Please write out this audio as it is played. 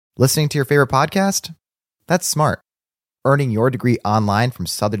Listening to your favorite podcast? That's smart. Earning your degree online from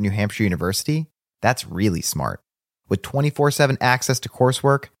Southern New Hampshire University? That's really smart. With 24/7 access to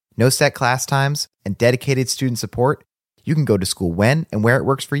coursework, no set class times, and dedicated student support, you can go to school when and where it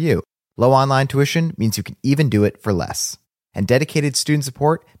works for you. Low online tuition means you can even do it for less. And dedicated student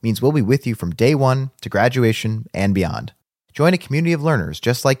support means we'll be with you from day one to graduation and beyond. Join a community of learners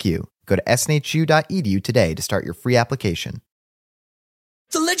just like you. Go to snhu.edu today to start your free application.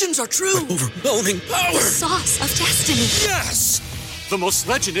 The legends are true. Overwhelming power! The sauce of destiny. Yes! The most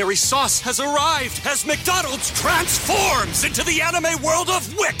legendary sauce has arrived as McDonald's transforms into the anime world of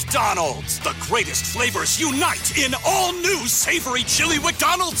WickDonald's. The greatest flavors unite in all new savory chili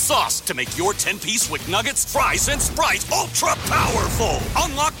McDonald's sauce to make your 10-piece Wick Nuggets, fries, and Sprite ultra-powerful.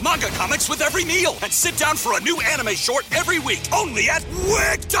 Unlock manga comics with every meal and sit down for a new anime short every week only at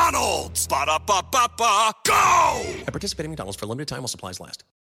WickDonald's. Ba-da-ba-ba-ba, go! At participating McDonald's for a limited time while supplies last.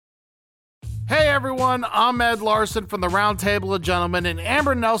 Hey everyone, I'm Ed Larson from the Round Table of Gentlemen, and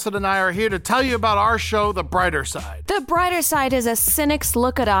Amber Nelson and I are here to tell you about our show, The Brighter Side. The Brighter Side is a cynic's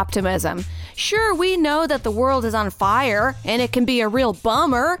look at optimism. Sure, we know that the world is on fire, and it can be a real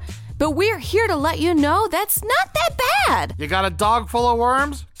bummer, but we're here to let you know that's not that bad. You got a dog full of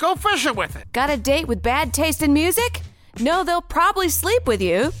worms? Go fishing with it. Got a date with bad taste in music? No, they'll probably sleep with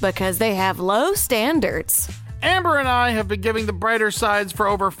you because they have low standards. Amber and I have been giving The Brighter Sides for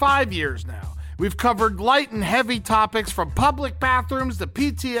over 5 years now. We've covered light and heavy topics from public bathrooms to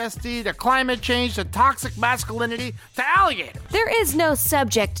PTSD to climate change to toxic masculinity to alligators. There is no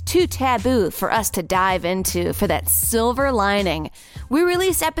subject too taboo for us to dive into for that silver lining. We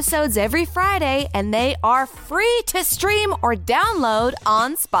release episodes every Friday, and they are free to stream or download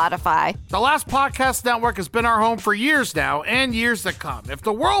on Spotify. The Last Podcast Network has been our home for years now and years to come. If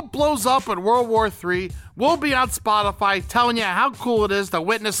the world blows up in World War III, we'll be on Spotify telling you how cool it is to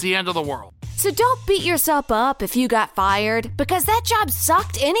witness the end of the world. So don't beat yourself up if you got fired, because that job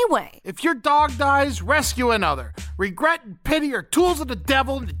sucked anyway. If your dog dies, rescue another. Regret and pity are tools of the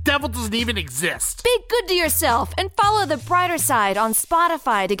devil, and the devil doesn't even exist. Be good to yourself and follow The Brighter Side on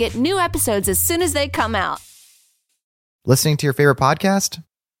Spotify to get new episodes as soon as they come out. Listening to your favorite podcast?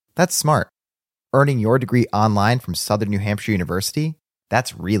 That's smart. Earning your degree online from Southern New Hampshire University?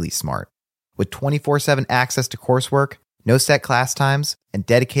 That's really smart. With 24/7 access to coursework, no set class times, and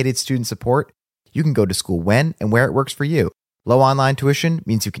dedicated student support, you can go to school when and where it works for you. Low online tuition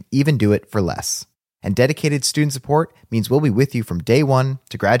means you can even do it for less. And dedicated student support means we'll be with you from day one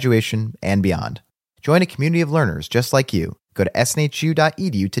to graduation and beyond. Join a community of learners just like you. Go to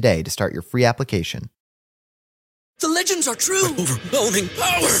snhu.edu today to start your free application. The legends are true. Overwhelming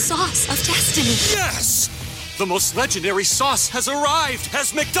power! The sauce of destiny. Yes! The most legendary sauce has arrived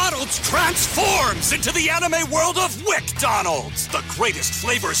as McDonald's transforms into the anime world of WickDonald's. The greatest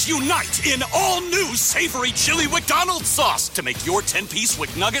flavors unite in all new savory chili McDonald's sauce to make your 10-piece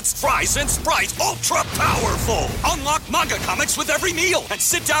Wick Nuggets, fries, and Sprite ultra-powerful. Unlock manga comics with every meal and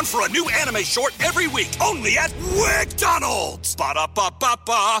sit down for a new anime short every week only at WickDonald's.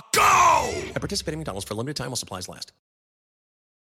 Ba-da-ba-ba-ba, go! At participating McDonald's for a limited time while supplies last.